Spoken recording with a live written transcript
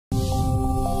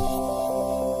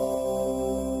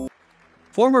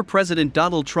Former President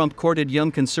Donald Trump courted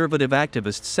young conservative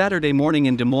activists Saturday morning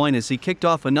in Des Moines as he kicked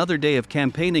off another day of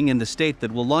campaigning in the state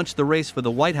that will launch the race for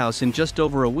the White House in just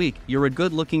over a week. "You're a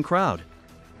good-looking crowd.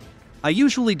 I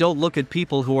usually don't look at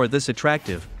people who are this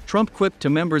attractive," Trump quipped to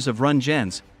members of Run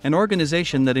GenZ, an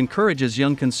organization that encourages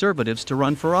young conservatives to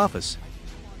run for office.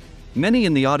 Many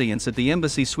in the audience at the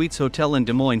Embassy Suites Hotel in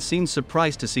Des Moines seemed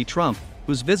surprised to see Trump,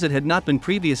 whose visit had not been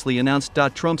previously announced.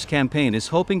 Trump's campaign is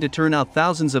hoping to turn out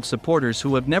thousands of supporters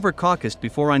who have never caucused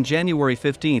before on January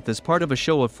 15 as part of a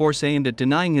show of force aimed at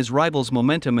denying his rivals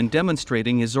momentum and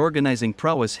demonstrating his organizing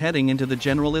prowess heading into the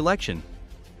general election.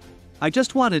 "I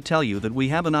just want to tell you that we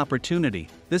have an opportunity.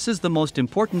 This is the most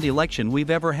important election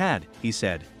we've ever had," he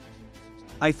said.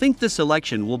 "I think this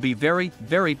election will be very,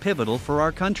 very pivotal for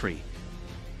our country."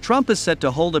 Trump is set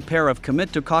to hold a pair of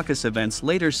Commit to Caucus events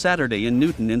later Saturday in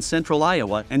Newton in central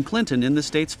Iowa and Clinton in the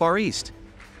state's Far East.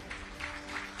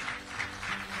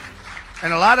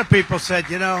 And a lot of people said,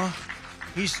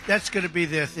 that's going to be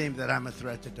their theme, that I'm a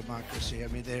threat to democracy. I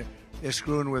mean, they're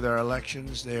screwing with our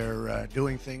elections. They're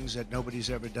doing things that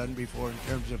nobody's ever done before in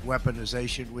terms of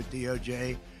weaponization with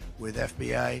DOJ, with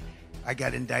FBI. I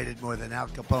got indicted more than Al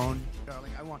Capone.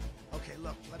 Darling, okay,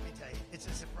 look, let me tell you, it's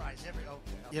a surprise.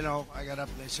 I got up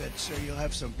and they said, "Sir, you'll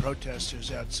have some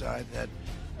protesters outside that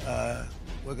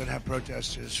we're going to have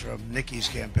protesters from Nikki's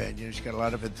campaign. She's got a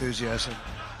lot of enthusiasm."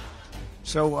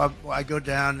 So I go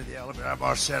down to the elevator. I'm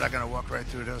all set. I'm going to walk right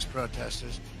through those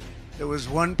protesters. There was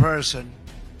one person.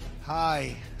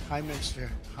 Hi, Mr.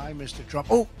 Trump.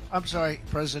 Oh, I'm sorry,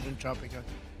 President Trump.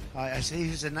 Hi, I said,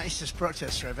 he's the nicest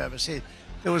protester I've ever seen.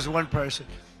 There was one person.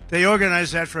 They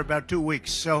organized that for about 2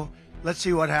 weeks. So let's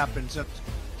see what happens.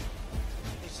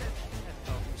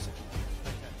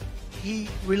 He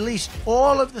released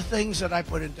all of the things that I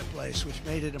put into place, which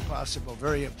made it impossible,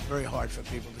 very, very hard for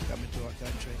people to come into our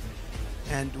country.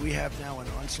 And we have now an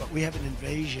onslaught. We have an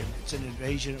invasion. It's an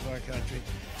invasion of our country.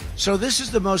 So this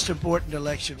is the most important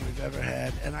election we've ever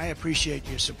had, and I appreciate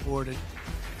your support.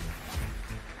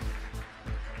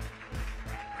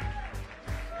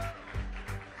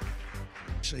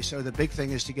 So the big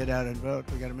thing is to get out and vote.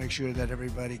 We got to make sure that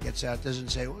everybody gets out, doesn't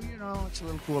say, well, it's a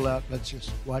little cool out, let's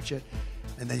just watch it.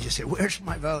 And then you say, where's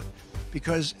my vote?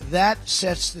 Because that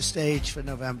sets the stage for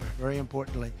November, very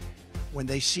importantly. When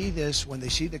they see this, when they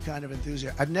see the kind of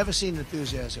enthusiasm, I've never seen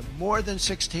enthusiasm more than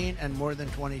 16 and more than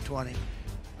 2020.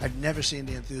 I've never seen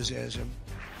the enthusiasm.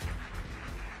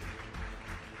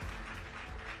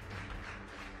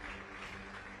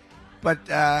 But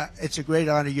it's a great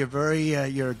honor.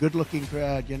 You're a good-looking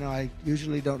crowd. I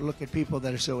usually don't look at people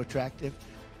that are so attractive.